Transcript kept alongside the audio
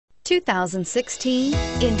2016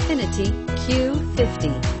 Infiniti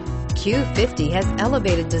Q50. Q50 has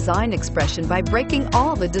elevated design expression by breaking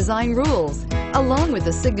all the design rules. Along with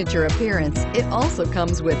the signature appearance, it also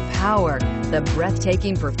comes with power. The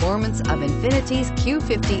breathtaking performance of Infiniti's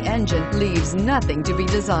Q50 engine leaves nothing to be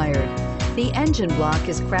desired. The engine block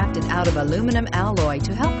is crafted out of aluminum alloy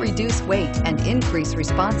to help reduce weight and increase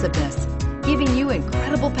responsiveness, giving you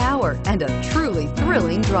incredible power and a truly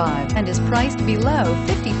thrilling drive, and is priced below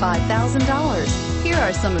 $55,000. Here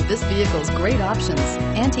are some of this vehicle's great options: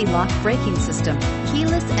 anti-lock braking system,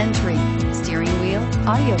 keyless entry, steering wheel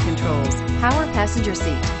audio controls, power passenger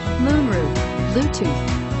seat, moonroof,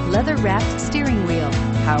 Bluetooth, leather-wrapped steering wheel,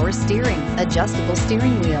 power steering, adjustable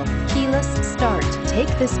steering wheel, keyless start. Take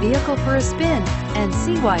this vehicle for a spin and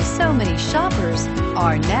see why so many shoppers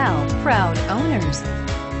are now proud owners.